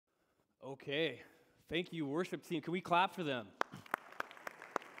Okay, thank you, worship team. Can we clap for them?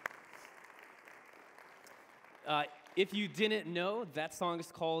 If you didn't know, that song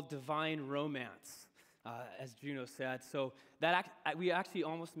is called Divine Romance, as Juno said. So we actually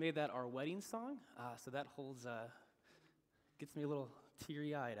almost made that our wedding song. So that gets me a little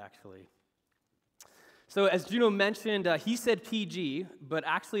teary-eyed, actually. So as Juno mentioned, he said PG, but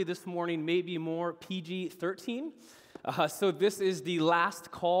actually this morning may be more PG-13. So this is the last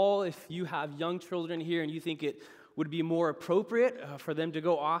call. If you have young children here and you think it would be more appropriate for them to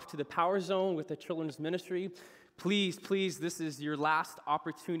go off to the power zone with the children's ministry, please, this is your last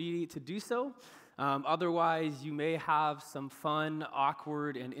opportunity to do so. Otherwise, you may have some fun,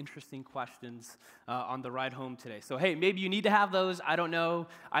 awkward, and interesting questions on the ride home today. So hey, maybe you need to have those. I don't know.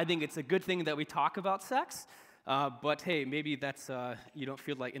 I think it's a good thing that we talk about sex. But hey, maybe that's you don't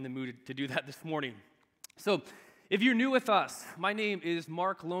feel like in the mood to do that this morning. So if you're new with us, my name is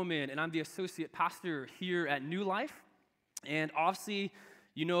Mark Lohman, and I'm the associate pastor here at New Life. And obviously,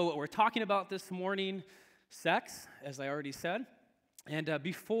 you know what we're talking about this morning, sex, as I already said. And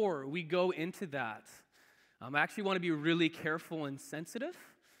before we go into that, I actually want to be really careful and sensitive.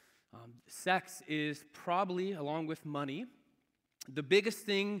 Sex is probably, along with money, the biggest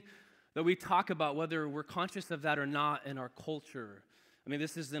thing that we talk about, whether we're conscious of that or not in our culture. I mean,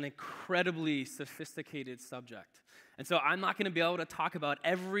 this is an incredibly sophisticated subject. And so I'm not going to be able to talk about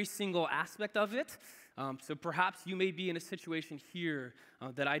every single aspect of it. So perhaps you may be in a situation here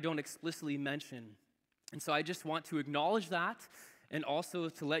that I don't explicitly mention. And so I just want to acknowledge that, and also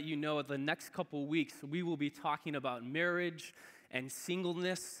to let you know the next couple weeks we will be talking about marriage and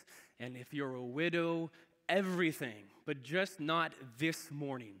singleness, and if you're a widow, everything, but just not this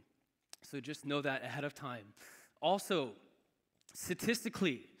morning. So just know that ahead of time. Also,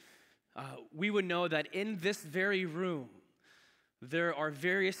 statistically, we would know that in this very room, there are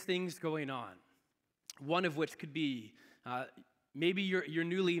various things going on. One of which could be, maybe you're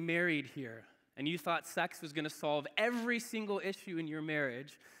newly married here, and you thought sex was going to solve every single issue in your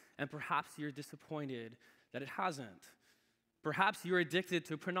marriage, and perhaps you're disappointed that it hasn't. Perhaps you're addicted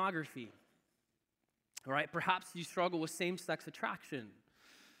to pornography. All right? Perhaps you struggle with same-sex attraction.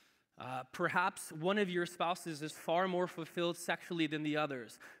 Perhaps one of your spouses is far more fulfilled sexually than the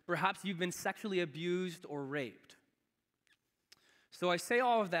others. Perhaps you've been sexually abused or raped. So I say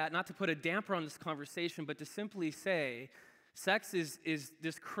all of that not to put a damper on this conversation, but to simply say sex is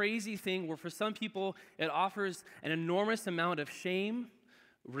this crazy thing where for some people it offers an enormous amount of shame,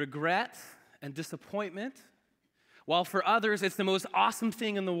 regret, and disappointment, while for others it's the most awesome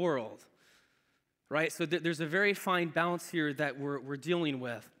thing in the world, right? So there's a very fine balance here that we're dealing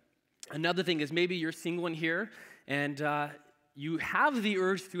with. Another thing is maybe you're single in here and you have the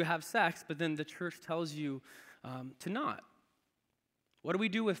urge to have sex, but then the church tells you to not. What do we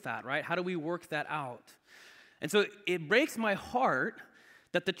do with that, right? How do we work that out? And so it breaks my heart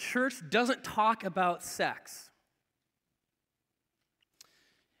that the church doesn't talk about sex.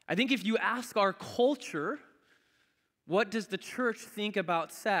 I think if you ask our culture, what does the church think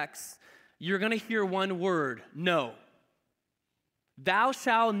about sex, you're going to hear one word: no. Thou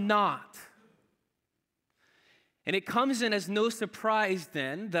shalt not. And it comes in as no surprise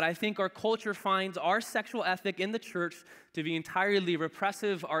then that I think our culture finds our sexual ethic in the church to be entirely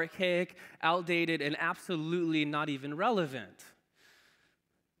repressive, archaic, outdated, and absolutely not even relevant.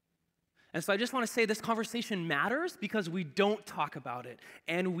 And so I just want to say this conversation matters because we don't talk about it,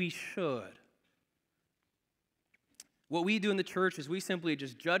 and we should. What we do in the church is we simply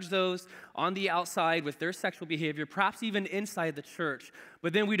just judge those on the outside with their sexual behavior, perhaps even inside the church,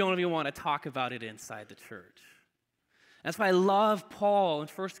 but then we don't even want to talk about it inside the church. That's why I love Paul in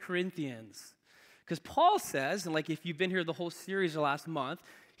 1 Corinthians, because Paul says, and like if you've been here the whole series the last month,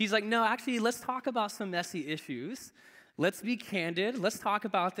 he's like, no, actually, let's talk about some messy issues. Let's be candid. Let's talk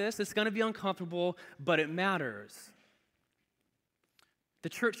about this. It's going to be uncomfortable, but it matters. The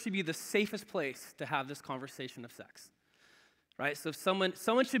church should be the safest place to have this conversation of sex. Right? So someone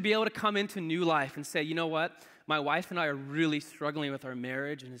should be able to come into New Life and say, you know what? My wife and I are really struggling with our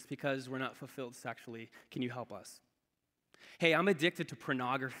marriage, and it's because we're not fulfilled sexually. Can you help us? Hey, I'm addicted to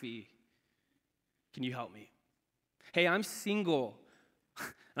pornography. Can you help me? Hey, I'm single,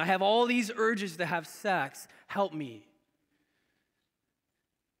 and I have all these urges to have sex. Help me.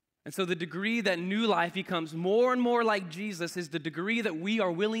 And so the degree that New Life becomes more and more like Jesus is the degree that we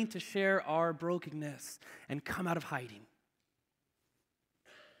are willing to share our brokenness and come out of hiding.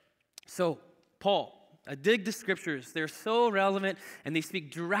 So, Paul, I dig the scriptures. They're so relevant, and they speak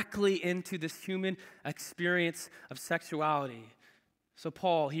directly into this human experience of sexuality. So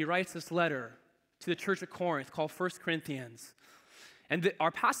Paul, he writes this letter to the church at Corinth called 1 Corinthians. And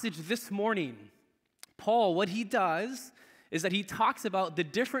our passage this morning, Paul, what he does is that he talks about the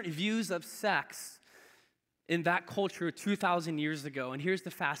different views of sex in that culture 2,000 years ago. And here's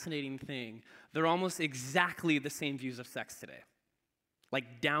the fascinating thing. They're almost exactly the same views of sex today,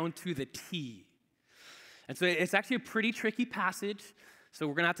 like down to the T. And so it's actually a pretty tricky passage. So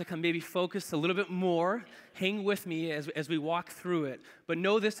we're going to have to maybe focus a little bit more. Hang with me as we walk through it. But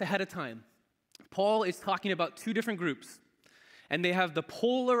know this ahead of time. Paul is talking about two different groups, and they have the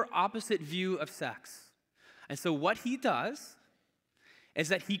polar opposite view of sex. And so what he does is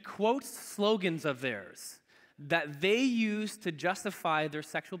that he quotes slogans of theirs that they use to justify their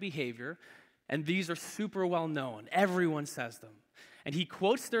sexual behavior, and these are super well known. Everyone says them. And he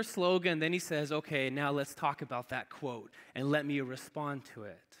quotes their slogan, then he says, okay, now let's talk about that quote, and let me respond to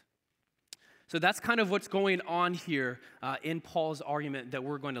it. So that's kind of what's going on here in Paul's argument that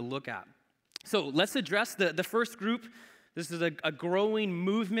we're going to look at. So let's address the first group. This is a growing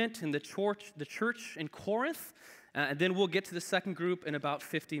movement in the church in Corinth, and then we'll get to the second group in about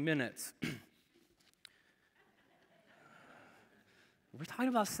 50 minutes. We're talking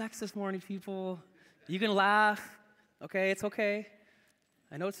about sex this morning, people. You can laugh, okay? It's okay.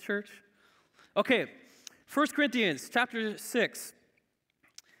 I know it's church. Okay, 1 Corinthians chapter 6.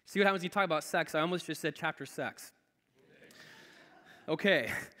 See what happens when you talk about sex. I almost just said chapter sex.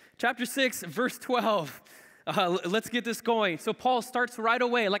 Okay, chapter 6, verse 12. Let's get this going. So Paul starts right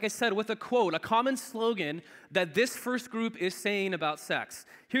away, like I said, with a quote, a common slogan that this first group is saying about sex.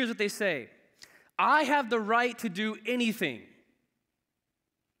 Here's what they say. I have the right to do anything,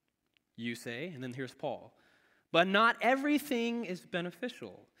 you say, and then here's Paul. But not everything is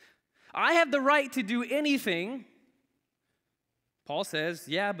beneficial. I have the right to do anything. Paul says,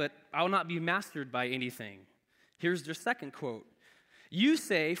 yeah, but I will not be mastered by anything. Here's their second quote. You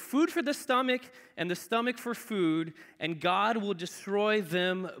say, food for the stomach and the stomach for food, and God will destroy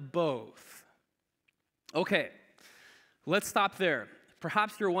them both. Okay, let's stop there.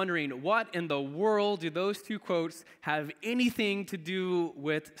 Perhaps you're wondering, what in the world do those two quotes have anything to do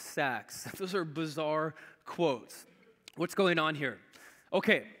with sex? Those are bizarre quotes. What's going on here?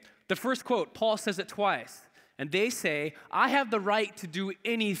 Okay, the first quote, Paul says it twice, and they say, I have the right to do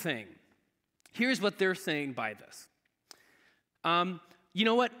anything. Here's what they're saying by this. You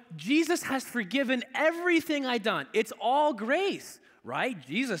know what? Jesus has forgiven everything I've done. It's all grace, right?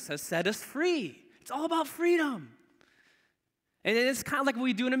 Jesus has set us free. It's all about freedom. And it's kind of like what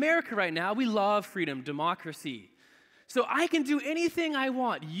we do in America right now. We love freedom, democracy. So I can do anything I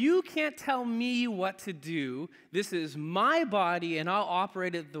want. You can't tell me what to do. This is my body, and I'll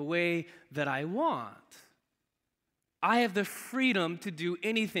operate it the way that I want. I have the freedom to do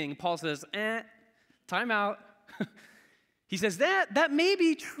anything. Paul says, time out. He says, that may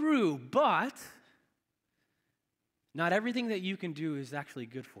be true, but not everything that you can do is actually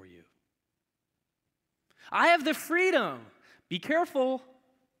good for you. I have the freedom. Be careful,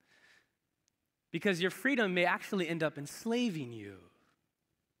 because your freedom may actually end up enslaving you.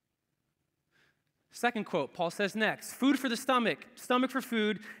 Second quote, Paul says next, food for the stomach, stomach for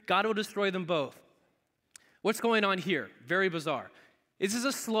food, God will destroy them both. What's going on here? Very bizarre. This is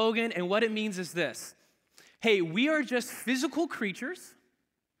a slogan, and what it means is this. Hey, we are just physical creatures,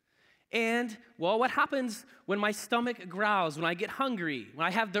 and, well, what happens when my stomach growls, when I get hungry, when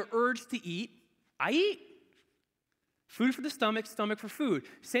I have the urge to eat, I eat. Food for the stomach, stomach for food.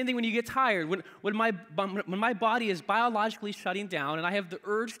 Same thing when you get tired. When my body is biologically shutting down and I have the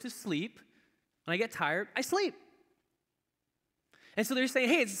urge to sleep, when I get tired, I sleep. And so they're saying,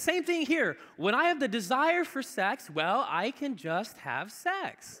 hey, it's the same thing here. When I have the desire for sex, well, I can just have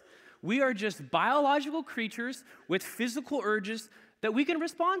sex. We are just biological creatures with physical urges that we can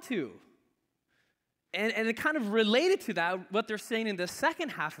respond to. And it kind of related to that, what they're saying in the second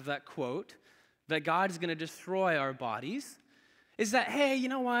half of that quote, that God is going to destroy our bodies, is that, hey, you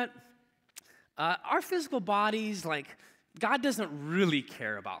know what? Our physical bodies, like, God doesn't really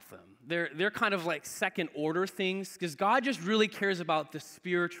care about them. They're kind of like second-order things, because God just really cares about the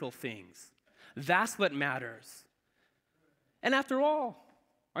spiritual things. That's what matters. And after all,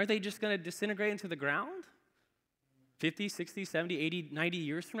 aren't they just going to disintegrate into the ground 50, 60, 70, 80, 90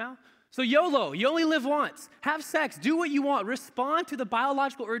 years from now? So YOLO, you only live once. Have sex, do what you want. Respond to the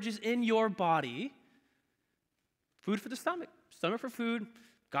biological urges in your body. Food for the stomach, stomach for food.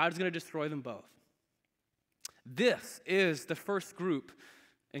 God's going to destroy them both. This is the first group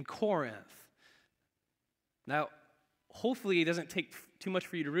in Corinth. Now, hopefully it doesn't take too much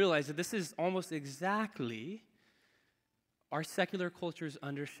for you to realize that this is almost exactly our secular culture's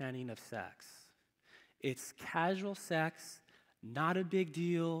understanding of sex. It's casual sex, not a big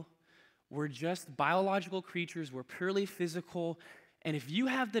deal. We're just biological creatures. We're purely physical. And if you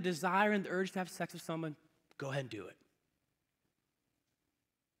have the desire and the urge to have sex with someone, go ahead and do it.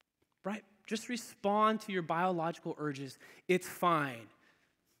 Right? Just respond to your biological urges. It's fine.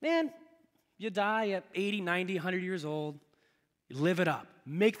 Man, you die at 80, 90, 100 years old. Live it up.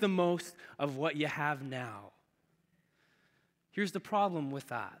 Make the most of what you have now. Here's the problem with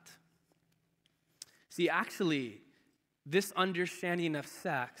that. See, actually, this understanding of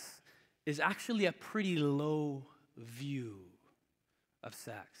sex is actually a pretty low view of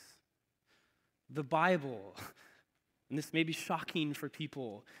sex. The Bible, and this may be shocking for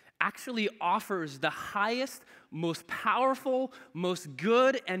people, actually offers the highest, most powerful, most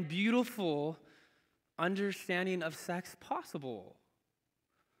good and beautiful understanding of sex possible.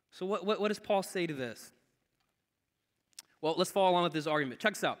 So what does Paul say to this? Well, let's follow along with this argument.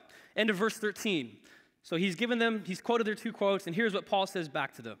 Check this out. End of verse 13. So he's quoted their two quotes, and here's what Paul says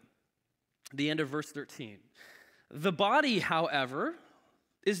back to them. The end of verse 13. The body, however,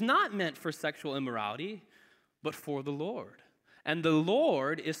 is not meant for sexual immorality, but for the Lord. And the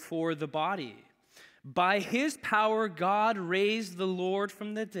Lord is for the body. By his power, God raised the Lord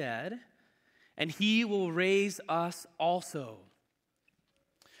from the dead, and he will raise us also.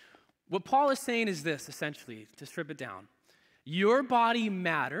 What Paul is saying is this, essentially, to strip it down. Your body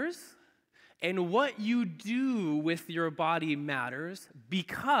matters, and what you do with your body matters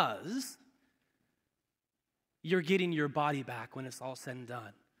because you're getting your body back when it's all said and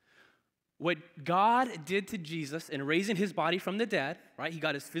done. What God did to Jesus in raising his body from the dead, right? He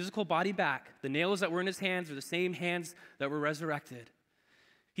got his physical body back. The nails that were in his hands are the same hands that were resurrected.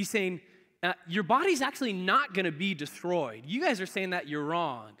 He's saying, your body's actually not going to be destroyed. You guys are saying that you're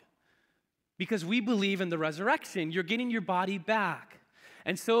wrong. Because we believe in the resurrection. You're getting your body back.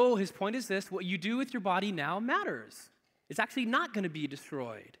 And so his point is this, what you do with your body now matters. It's actually not going to be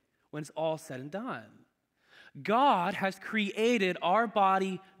destroyed when it's all said and done. God has created our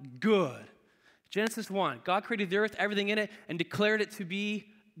body good. Genesis 1, God created the earth, everything in it, and declared it to be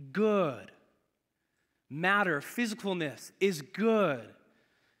good. Matter, physicalness is good.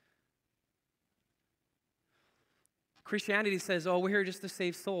 Christianity says, oh, we're here just to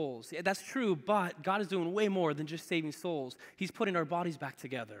save souls. Yeah, that's true, but God is doing way more than just saving souls. He's putting our bodies back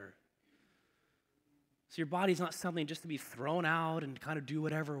together. So your body's not something just to be thrown out and kind of do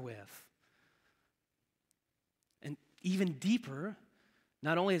whatever with. And even deeper,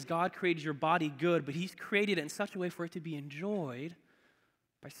 not only has God created your body good, but he's created it in such a way for it to be enjoyed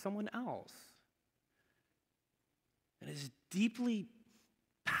by someone else. And it's deeply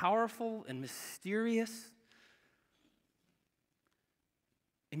powerful and mysterious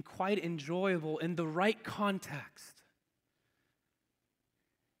and quite enjoyable in the right context.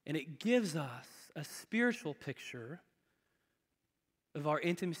 And it gives us a spiritual picture of our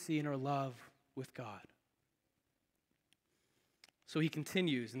intimacy and our love with God. So he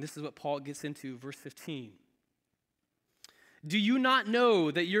continues, and this is what Paul gets into, verse 15. Do you not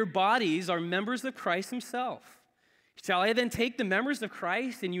know that your bodies are members of Christ himself? Shall I then take the members of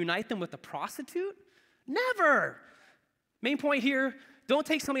Christ and unite them with a prostitute? Never! Main point here, don't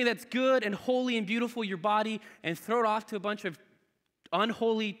take something that's good and holy and beautiful, your body, and throw it off to a bunch of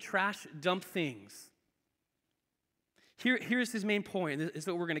unholy trash dump things. Here's his main point. This is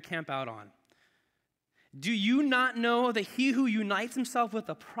what we're going to camp out on. Do you not know that he who unites himself with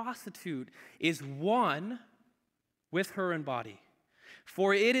a prostitute is one with her in body?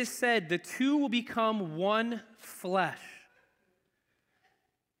 For it is said, the two will become one flesh.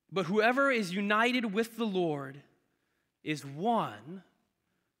 But whoever is united with the Lord is one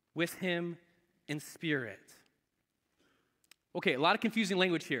with him in spirit. Okay, a lot of confusing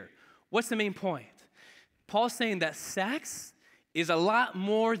language here. What's the main point? Paul's saying that sex is a lot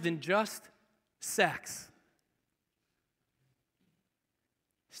more than just sex.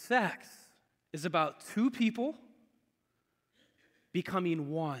 Sex is about two people becoming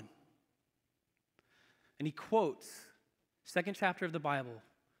one. And he quotes second chapter of the Bible,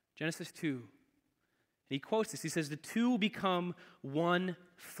 Genesis 2. And he quotes this. He says, the two will become one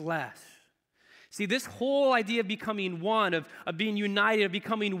flesh. See, this whole idea of becoming one, of being united, of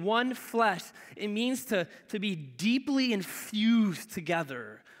becoming one flesh, it means to be deeply infused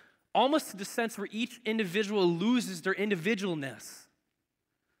together, almost to the sense where each individual loses their individualness.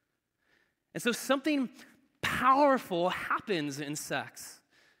 And so something powerful happens in sex,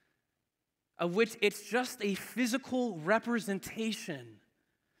 of which it's just a physical representation.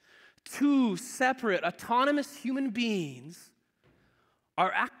 Two separate, autonomous human beings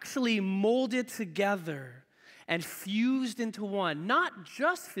are actually molded together and fused into one, not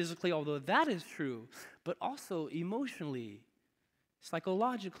just physically, although that is true, but also emotionally,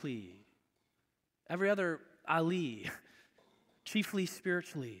 psychologically, every other Ali, chiefly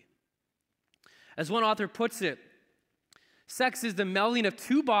spiritually. As one author puts it, sex is the melding of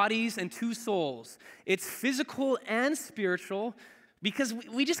two bodies and two souls. It's physical and spiritual because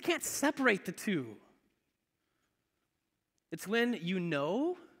we just can't separate the two. It's when you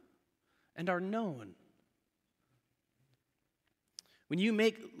know and are known. When you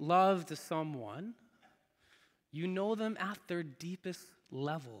make love to someone, you know them at their deepest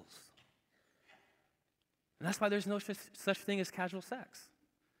levels. And that's why there's no such thing as casual sex.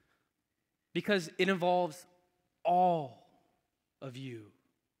 Because it involves all of you.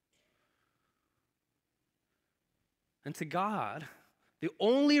 And to God, the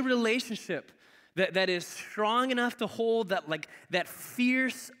only relationship that is strong enough to hold that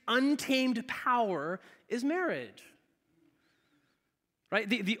fierce, untamed power is marriage. Right?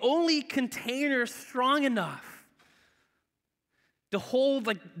 The only container strong enough to hold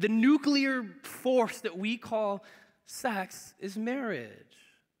the nuclear force that we call sex is marriage.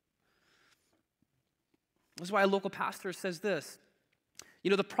 That's why a local pastor says this.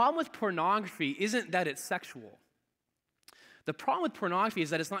 The problem with pornography isn't that it's sexual. The problem with pornography is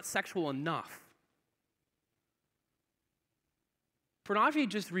that it's not sexual enough. Pornography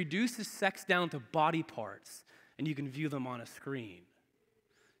just reduces sex down to body parts, and you can view them on a screen.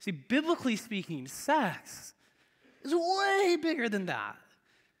 See, biblically speaking, sex is way bigger than that.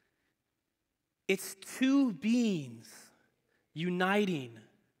 It's two beings uniting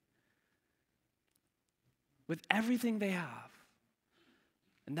with everything they have.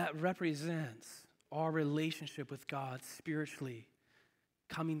 And that represents our relationship with God spiritually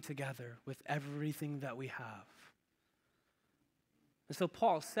coming together with everything that we have. And so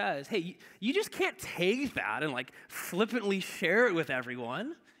Paul says, hey, you just can't take that and flippantly share it with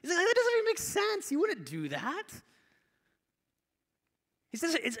everyone. He's like, that doesn't even make sense. You wouldn't do that. He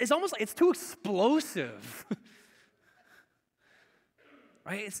says it's almost like it's too explosive.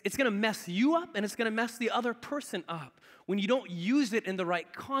 Right? It's going to mess you up and it's going to mess the other person up when you don't use it in the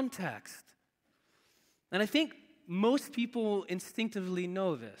right context. And I think most people instinctively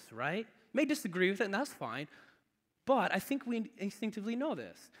know this, right? May disagree with it, and that's fine. But I think we instinctively know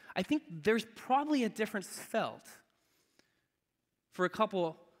this. I think there's probably a difference felt for a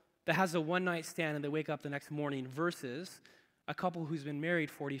couple that has a one-night stand and they wake up the next morning versus a couple who's been married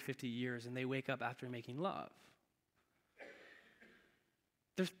 40, 50 years and they wake up after making love.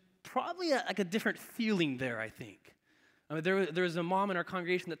 There's probably a different feeling there, I think. I mean, there was a mom in our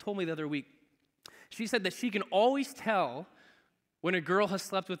congregation that told me the other week, she said that she can always tell when a girl has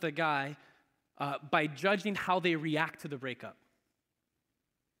slept with a guy by judging how they react to the breakup.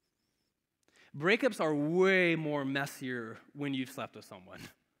 Breakups are way more messier when you've slept with someone.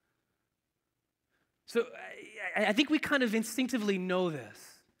 So I think we kind of instinctively know this.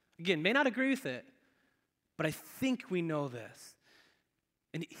 Again, may not agree with it, but I think we know this.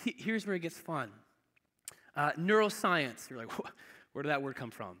 And here's where it gets fun. Neuroscience, you're like, where did that word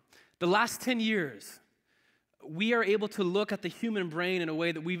come from? The last 10 years, we are able to look at the human brain in a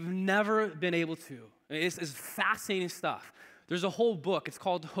way that we've never been able to. It's fascinating stuff. There's a whole book, it's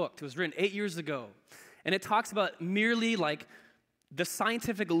called Hooked. It was written 8 years ago. And it talks about merely the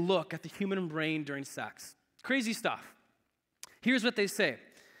scientific look at the human brain during sex. Crazy stuff. Here's what they say.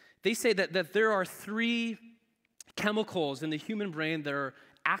 They say that there are 3 chemicals in the human brain that are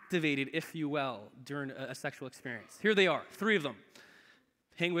activated, if you will, during a sexual experience. Here they are, 3 of them.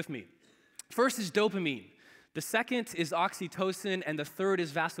 Hang with me. First is dopamine. The second is oxytocin, and the third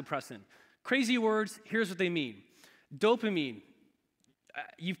is vasopressin. Crazy words, here's what they mean. Dopamine,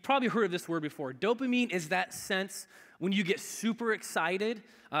 you've probably heard of this word before. Dopamine is that sense when you get super excited.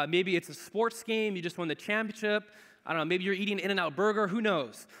 Maybe it's a sports game, you just won the championship. I don't know, maybe you're eating an In-N-Out burger, who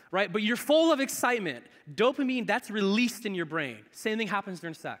knows, right? But you're full of excitement. Dopamine, that's released in your brain. Same thing happens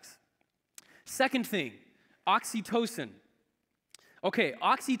during sex. Second thing, oxytocin. Okay,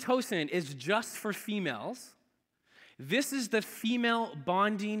 oxytocin is just for females. This is the female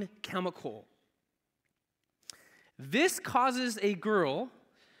bonding chemical. This causes a girl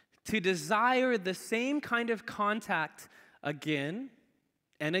to desire the same kind of contact again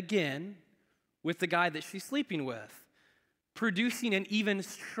and again with the guy that she's sleeping with, producing an even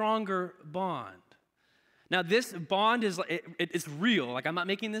stronger bond. Now, this bond it's real. I'm not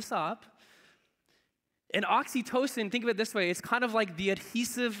making this up. And oxytocin, think of it this way, it's kind of like the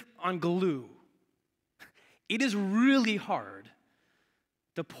adhesive on glue. It is really hard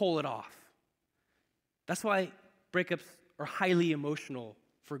to pull it off. That's why breakups are highly emotional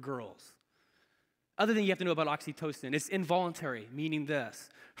for girls. Other thing you have to know about oxytocin, it's involuntary, meaning this.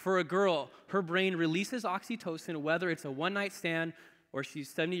 For a girl, her brain releases oxytocin whether it's a one-night stand or she's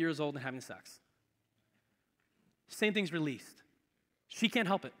 70 years old and having sex. Same thing's released. She can't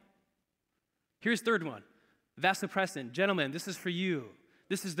help it. Here's third one, vasopressin. Gentlemen, this is for you.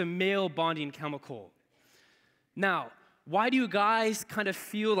 This is the male bonding chemical. Now, why do you guys kind of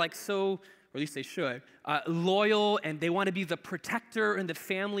feel like so, or at least they should, loyal, and they want to be the protector in the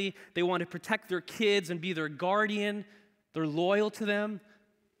family? They want to protect their kids and be their guardian. They're loyal to them.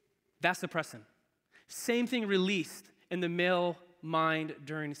 Vasopressin. Same thing released in the male mind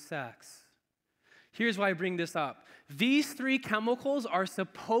during sex. Here's why I bring this up. These three chemicals are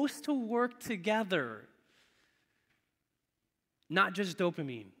supposed to work together, not just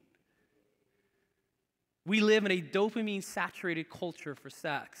dopamine. We live in a dopamine-saturated culture for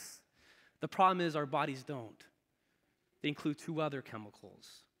sex. The problem is our bodies don't. They include two other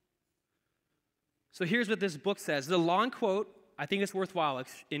chemicals. So here's what this book says. The long quote, I think it's worthwhile,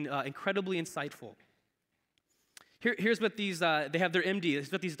 incredibly insightful. Here's what they have their MD, this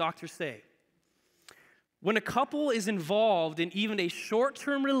is what these doctors say. When a couple is involved in even a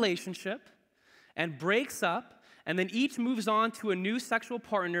short-term relationship and breaks up, and then each moves on to a new sexual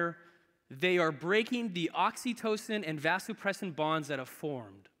partner, they are breaking the oxytocin and vasopressin bonds that have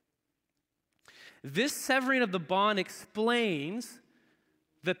formed. This severing of the bond explains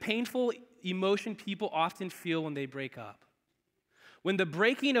the painful emotion people often feel when they break up. When the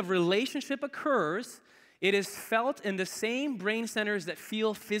breaking of relationship occurs, it is felt in the same brain centers that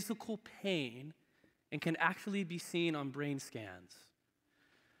feel physical pain and can actually be seen on brain scans.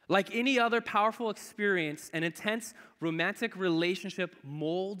 Like any other powerful experience, an intense romantic relationship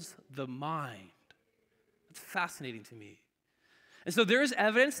molds the mind. It's fascinating to me. And so there is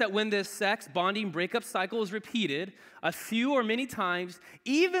evidence that when this sex bonding breakup cycle is repeated a few or many times,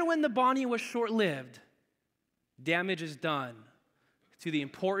 even when the bonding was short-lived, damage is done to the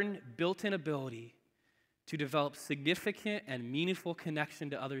important built-in ability to develop significant and meaningful connection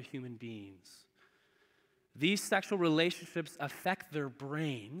to other human beings. These sexual relationships affect their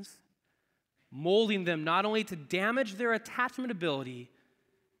brains, molding them not only to damage their attachment ability,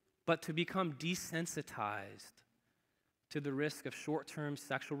 but to become desensitized to the risk of short-term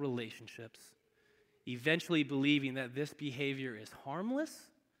sexual relationships, eventually believing that this behavior is harmless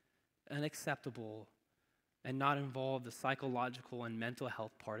and acceptable and not involve the psychological and mental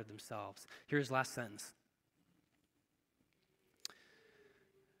health part of themselves. Here's the last sentence.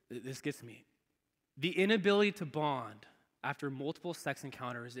 This gets me. The inability to bond after multiple sex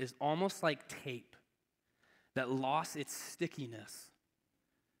encounters is almost like tape that lost its stickiness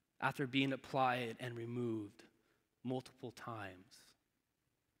after being applied and removed multiple times.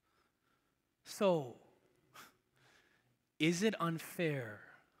 So, is it unfair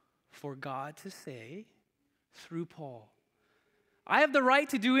for God to say, through Paul, I have the right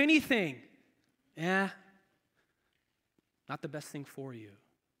to do anything? Not the best thing for you.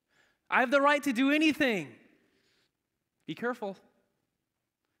 I have the right to do anything. Be careful.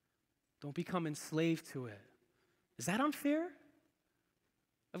 Don't become enslaved to it. Is that unfair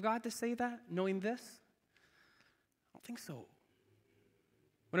of God to say that, knowing this? I don't think so.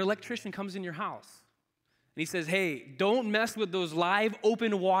 When an electrician comes in your house and he says, hey, don't mess with those live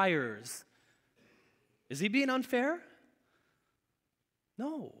open wires, is he being unfair?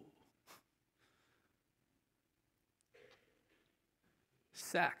 No.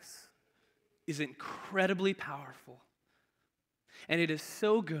 Sex is incredibly powerful. And it is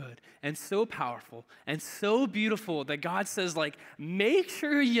so good and so powerful and so beautiful that God says, like, make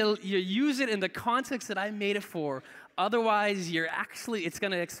sure you use it in the context that I made it for. Otherwise, it's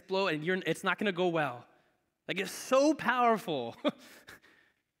going to explode and it's not going to go well. Like, it's so powerful.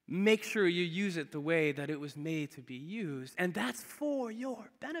 Make sure you use it the way that it was made to be used. And that's for your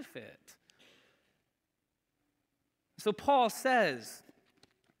benefit. So Paul says,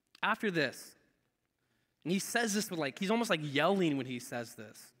 after this, and he says this with he's almost like yelling when he says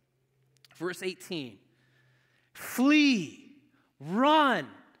this. Verse 18, flee, run,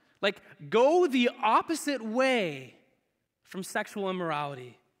 go the opposite way from sexual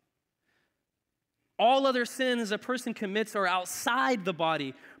immorality. All other sins a person commits are outside the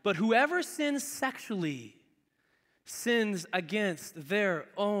body, but whoever sins sexually sins against their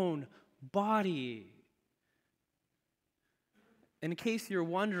own body. In case you're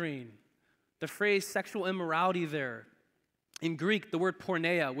wondering, the phrase sexual immorality there, in Greek, the word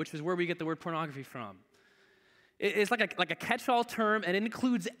porneia, which is where we get the word pornography from, it's like a catch-all term, and it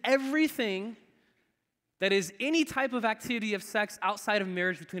includes everything that is any type of activity of sex outside of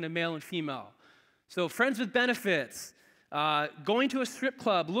marriage between a male and female. So friends with benefits, going to a strip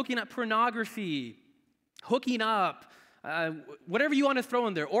club, looking at pornography, hooking up, whatever you want to throw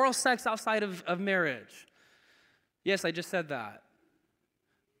in there, oral sex outside of marriage. Yes, I just said that.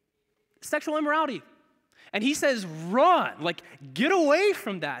 Sexual immorality. And he says, run, like get away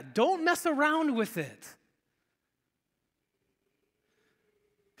from that. Don't mess around with it.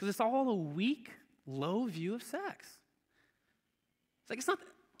 Because it's all a weak, low view of sex. It's like, it's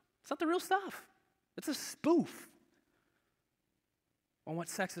not the real stuff. It's a spoof on what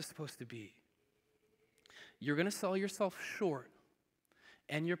sex is supposed to be. You're going to sell yourself short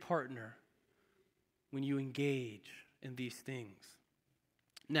and your partner when you engage in these things.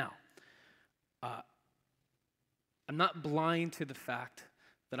 Now, I'm not blind to the fact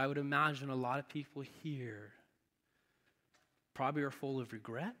that I would imagine a lot of people here probably are full of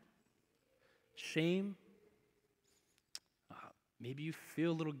regret, shame. Maybe you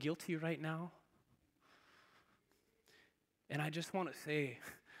feel a little guilty right now. And I just want to say,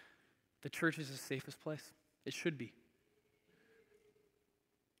 the church is the safest place. It should be.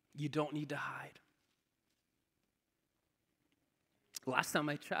 You don't need to hide. Last time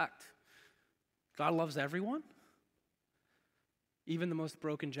I checked, God loves everyone, even the most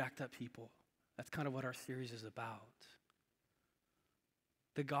broken, jacked up people. That's kind of what our series is about.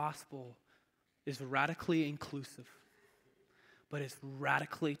 The gospel is radically inclusive, but it's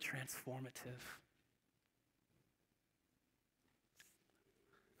radically transformative.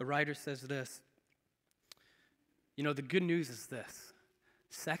 The writer says this, the good news is this: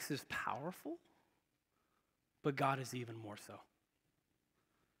 sex is powerful, but God is even more so.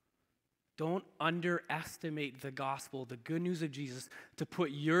 Don't underestimate the gospel, the good news of Jesus, to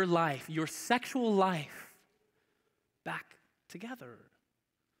put your life, your sexual life, back together.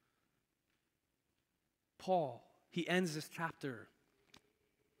 Paul, he ends this chapter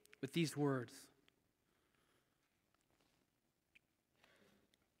with these words.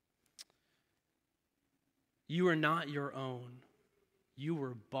 You are not your own. You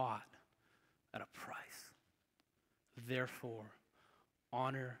were bought at a price. Therefore,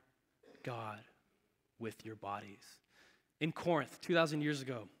 honor God with your bodies. In Corinth, 2,000 years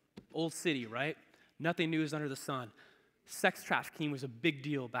ago, old city, right? Nothing new is under the sun. Sex trafficking was a big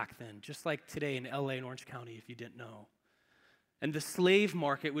deal back then, just like today in LA and Orange County, if you didn't know. And the slave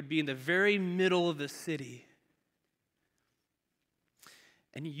market would be in the very middle of the city.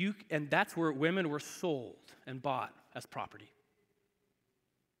 And that's where women were sold and bought as property.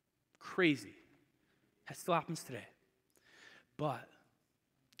 Crazy. That still happens today. But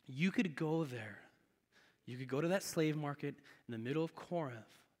you could go there. You could go to that slave market in the middle of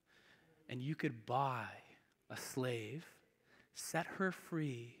Corinth, and you could buy a slave, set her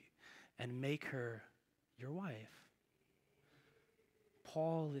free, and make her your wife.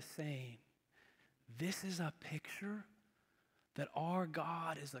 Paul is saying, this is a picture that our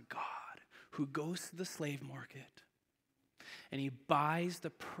God is a God who goes to the slave market and he buys the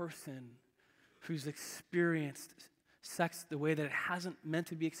person who's experienced sex the way that it hasn't meant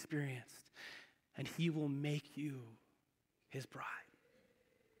to be experienced, and he will make you his bride.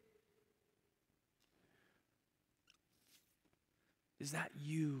 Is that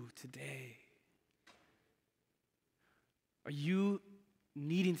you today? Are you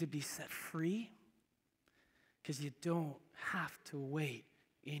needing to be set free? Because you don't have to wait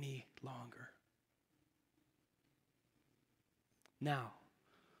any longer. Now,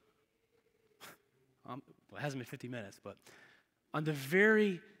 it hasn't been 50 minutes, but on the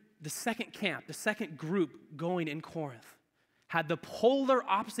second camp, the second group going in Corinth, had the polar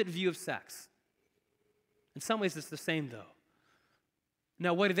opposite view of sex. In some ways, it's the same, though.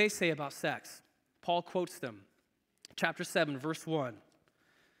 Now, what do they say about sex? Paul quotes them. Chapter 7, verse 1.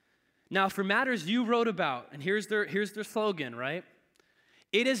 Now, for matters you wrote about, and here's their slogan, right?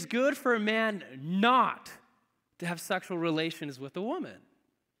 It is good for a man not to have sexual relations with a woman.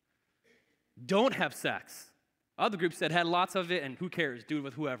 Don't have sex. Other groups said had lots of it, and who cares? Do it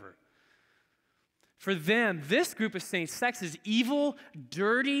with whoever. For them, this group is saying sex is evil,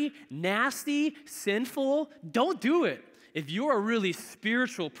 dirty, nasty, sinful. Don't do it. If you're a really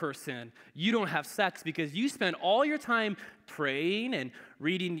spiritual person, you don't have sex because you spend all your time praying and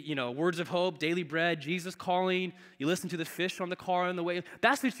reading, words of hope, daily bread, Jesus calling. You listen to the fish on the car on the way.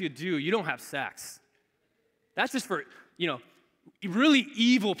 That's what you do. You don't have sex. That's just for, really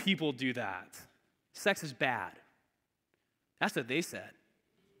evil people do that. Sex is bad. That's what they said.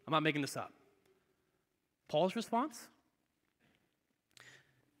 I'm not making this up. Paul's response?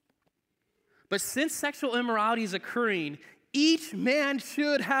 But since sexual immorality is occurring, each man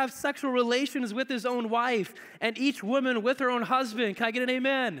should have sexual relations with his own wife, and each woman with her own husband. Can I get an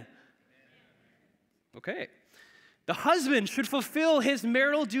amen? Okay. The husband should fulfill his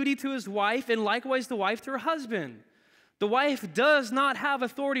marital duty to his wife, and likewise the wife to her husband. The wife does not have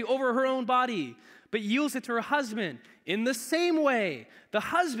authority over her own body, but yields it to her husband. In the same way, the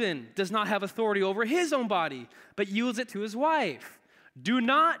husband does not have authority over his own body, but yields it to his wife. Do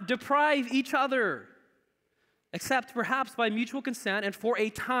not deprive each other, except perhaps by mutual consent and for a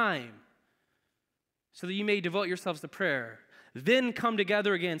time, so that you may devote yourselves to prayer. Then come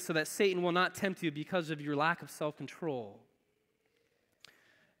together again so that Satan will not tempt you because of your lack of self-control.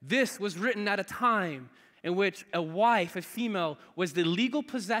 This was written at a time in which a wife, a female, was the legal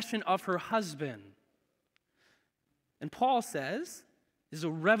possession of her husband. And Paul says, this is a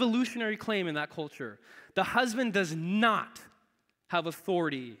revolutionary claim in that culture, the husband does not have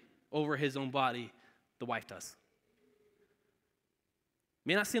authority over his own body. The wife does.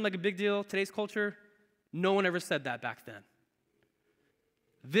 May not seem like a big deal, today's culture. No one ever said that back then.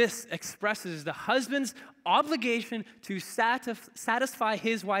 This expresses the husband's obligation to satisfy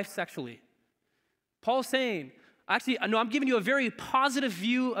his wife sexually. Paul's saying, actually, no, I'm giving you a very positive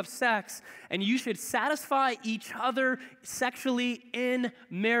view of sex, and you should satisfy each other sexually in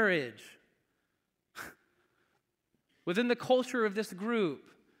marriage. Within the culture of this group,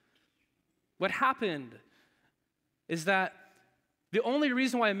 what happened is that the only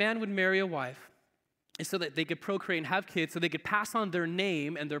reason why a man would marry a wife is so that they could procreate and have kids, so they could pass on their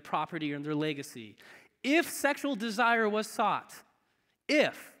name and their property and their legacy. If sexual desire was sought,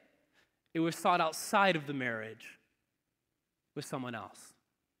 if it was sought outside of the marriage with someone else.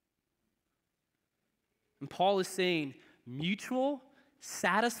 And Paul is saying mutual,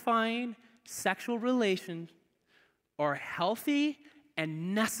 satisfying sexual relations are healthy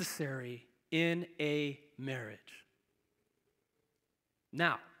and necessary in a marriage.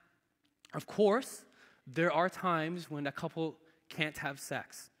 Now, of course, there are times when a couple can't have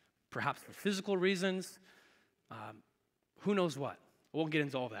sex, perhaps for physical reasons, who knows what. I won't get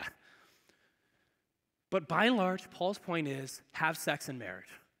into all that. But by and large, Paul's point is, have sex in marriage.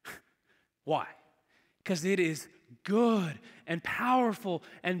 Why? Because it is good and powerful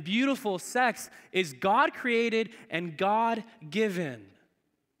and beautiful. Sex is God-created and God-given.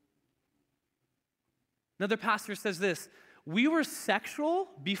 Another pastor says this, we were sexual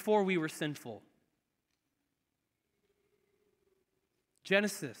before we were sinful.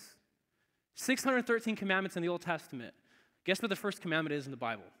 Genesis, 613 commandments in the Old Testament. Guess what the first commandment is in the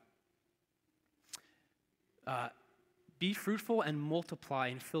Bible? Be fruitful and multiply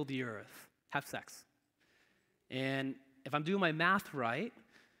and fill the earth. Have sex. And if I'm doing my math right,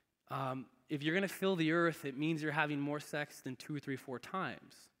 if you're going to fill the earth, it means you're having more sex than 2, 3, 4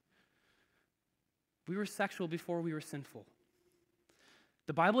 times. We were sexual before we were sinful.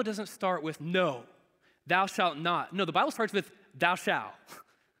 The Bible doesn't start with, no, thou shalt not. No, the Bible starts with, thou shalt.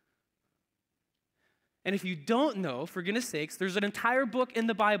 And if you don't know, for goodness sakes, there's an entire book in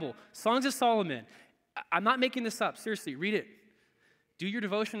the Bible, Songs of Solomon. I'm not making this up. Seriously, read it. Do your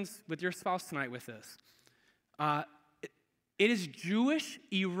devotions with your spouse tonight with this. It is Jewish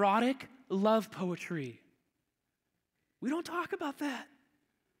erotic love poetry. We don't talk about that.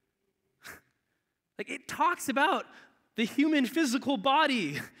 Like, it talks about the human physical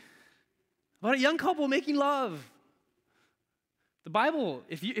body, about a young couple making love. The Bible,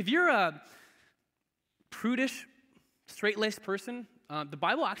 if you're a prudish, straight-laced person, the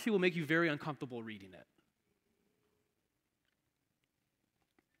Bible actually will make you very uncomfortable reading it.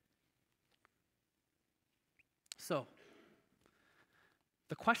 So,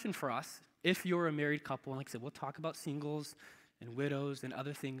 the question for us, if you're a married couple, and like I said, we'll talk about singles and widows and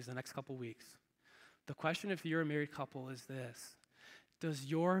other things the next couple weeks. The question if you're a married couple is this: does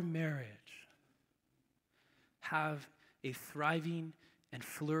your marriage have a thriving and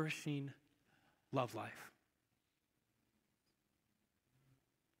flourishing love life?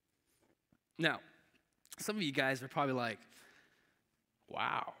 Now, some of you guys are probably like,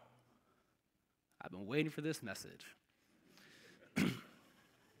 wow, I've been waiting for this message.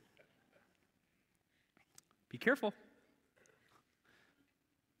 Be careful.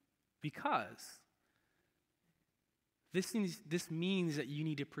 Because this means that you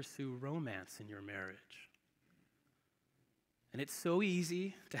need to pursue romance in your marriage. And it's so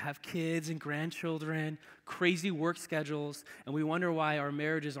easy to have kids and grandchildren, crazy work schedules, and we wonder why our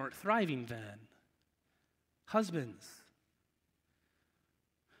marriages aren't thriving then. Husbands,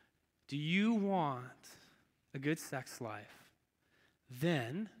 do you want a good sex life?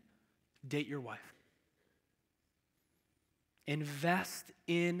 Then date your wife. Invest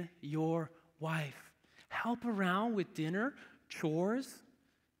in your wife. Help around with dinner, chores,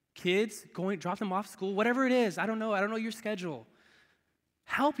 kids, drop them off school, whatever it is. I don't know your schedule.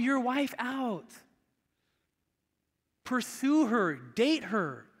 Help your wife out. Pursue her, date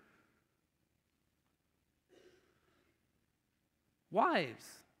her. Wives,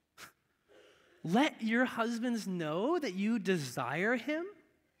 let your husbands know that you desire him.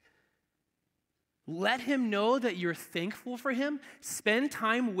 Let him know that you're thankful for him. Spend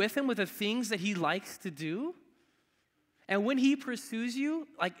time with him with the things that he likes to do. And when he pursues you,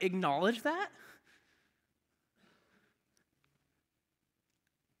 like, acknowledge that.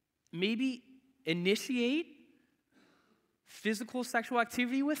 Maybe initiate physical sexual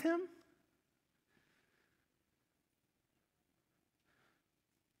activity with him.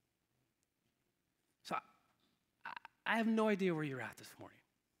 So I have no idea where you're at this morning.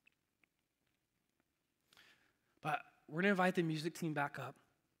 But we're going to invite the music team back up,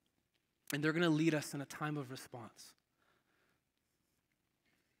 and they're going to lead us in a time of response.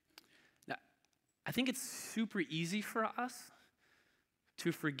 Now, I think it's super easy for us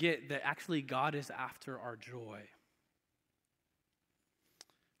to forget that actually God is after our joy.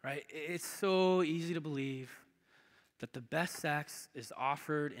 Right? It's so easy to believe that the best sex is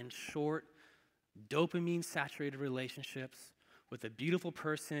offered in short, dopamine-saturated relationships with a beautiful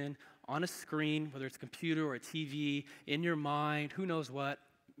person on a screen, whether it's a computer or a TV, in your mind, who knows what,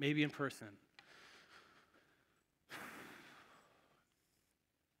 maybe in person.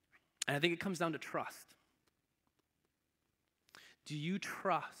 And I think it comes down to trust. Do you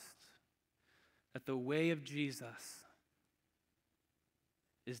trust that the way of Jesus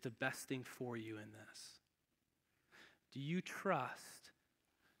is the best thing for you in this? Do you trust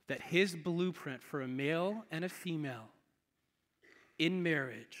that his blueprint for a male and a female in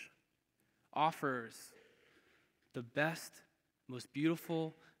marriage offers the best, most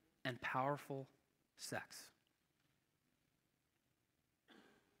beautiful, and powerful sex?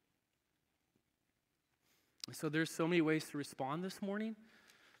 And so there's so many ways to respond this morning.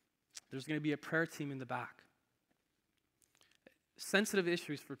 There's going to be a prayer team in the back. Sensitive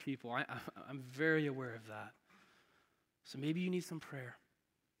issues for people. I'm very aware of that. So maybe you need some prayer.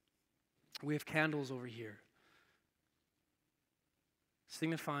 We have candles over here,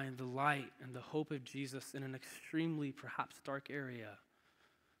 signifying the light and the hope of Jesus in an extremely, perhaps dark area.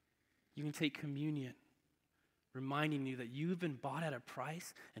 You can take communion, reminding you that you've been bought at a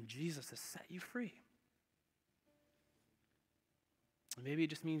price and Jesus has set you free. And maybe it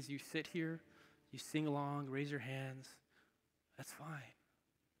just means you sit here, you sing along, raise your hands. That's fine.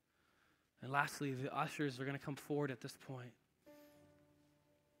 And lastly, the ushers are going to come forward at this point.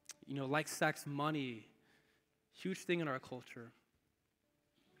 You know, like sex, money, huge thing in our culture.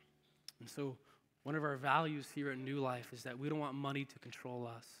 And so one of our values here at New Life is that we don't want money to control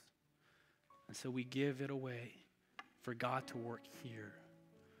us. And so we give it away for God to work here.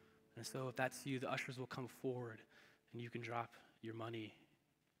 And so if that's you, the ushers will come forward and you can drop your money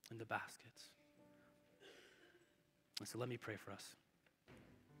in the baskets. And so let me pray for us.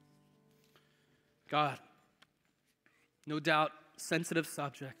 God, no doubt, sensitive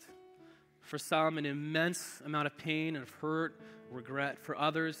subject. For some, an immense amount of pain and of hurt, regret. For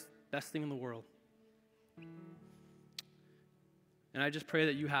others, best thing in the world. And I just pray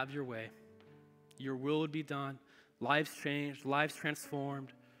that you have your way. Your will would be done. Lives changed, lives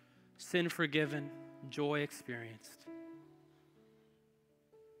transformed, sin forgiven, joy experienced.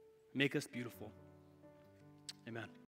 Make us beautiful. Amen.